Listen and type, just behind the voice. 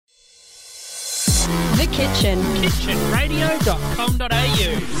The Kitchen.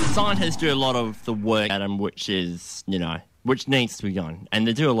 kitchenradio.com.au. Scientists do a lot of the work, Adam, which is, which needs to be done. And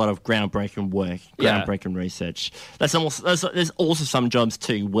they do a lot of groundbreaking work, groundbreaking research. There's also some jobs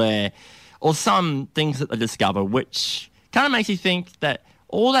too or some things that they discover which kind of makes you think that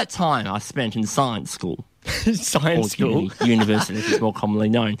all that time I spent in science school, university, as it's more commonly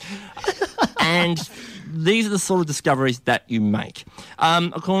known, and these are the sort of discoveries that you make.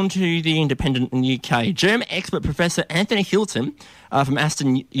 According to The Independent in the UK, German expert Professor Anthony Hilton from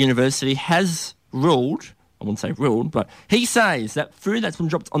Aston University has ruled, I wouldn't say ruled, but he says that food that's been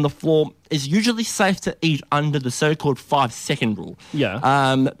dropped on the floor is usually safe to eat under the so-called 5-second rule.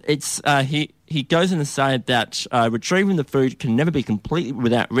 Yeah. He goes on to say that retrieving the food can never be completely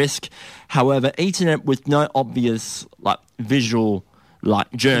without risk. However, eating it with no obvious visual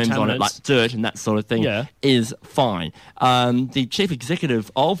germs on it, like dirt and that sort of thing, is fine. The chief executive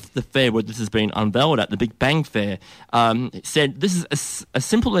of the fair where this has been unveiled at, the Big Bang Fair, said this is a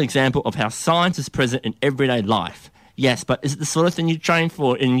simple example of how science is present in everyday life. Yes, but is it the sort of thing you train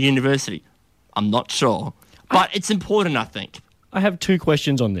for in university? I'm not sure. But it's important, I think. I have two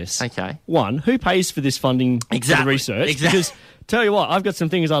questions on this. Okay. One, who pays for this funding for the research? Exactly. Because, tell you what, I've got some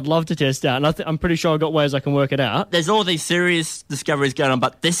things I'd love to test out, and I'm pretty sure I've got ways I can work it out. There's all these serious discoveries going on,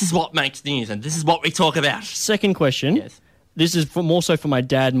 but this is what makes news, and this is what we talk about. Second question. Yes. This is more so for my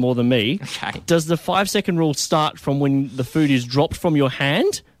dad more than me. Okay. Does the 5-second rule start from when the food is dropped from your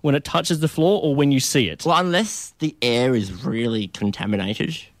hand, when it touches the floor, or when you see it? Well, unless the air is really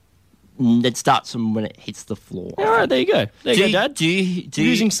contaminated, it starts from when it hits the floor. All right, there you go. There you go, Dad.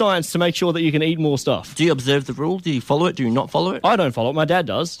 Using science to make sure that you can eat more stuff. Do you observe the rule? Do you follow it? Do you not follow it? I don't follow it. My dad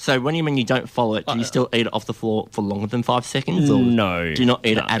does. So when you don't follow it, do you still eat it off the floor for longer than 5 seconds? Or no. Do you not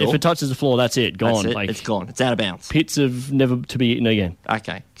eat it at all? If it touches the floor, that's it. Gone. That's it. It's gone. It's out of bounds. Pits of never to be eaten again.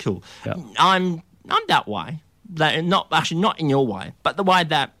 Okay, cool. Yeah. I'm that way. Not in your way, but the way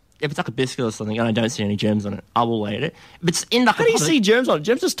that if it's like a biscuit or something and I don't see any germs on it, I will eat it. If it's in How do you see germs on it?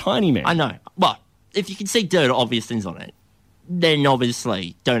 Germs is tiny, man. I know. Well, if you can see dirt or obvious things on it, then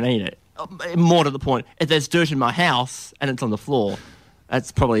obviously don't eat it. More to the point, if there's dirt in my house and it's on the floor,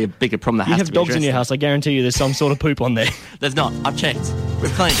 that's probably a bigger problem that has to be addressed. You have dogs in your house, I guarantee you there's some sort of poop on there. There's not. I've checked.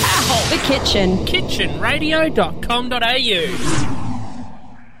 We've cleaned it. The Kitchen. kitchenradio.com.au.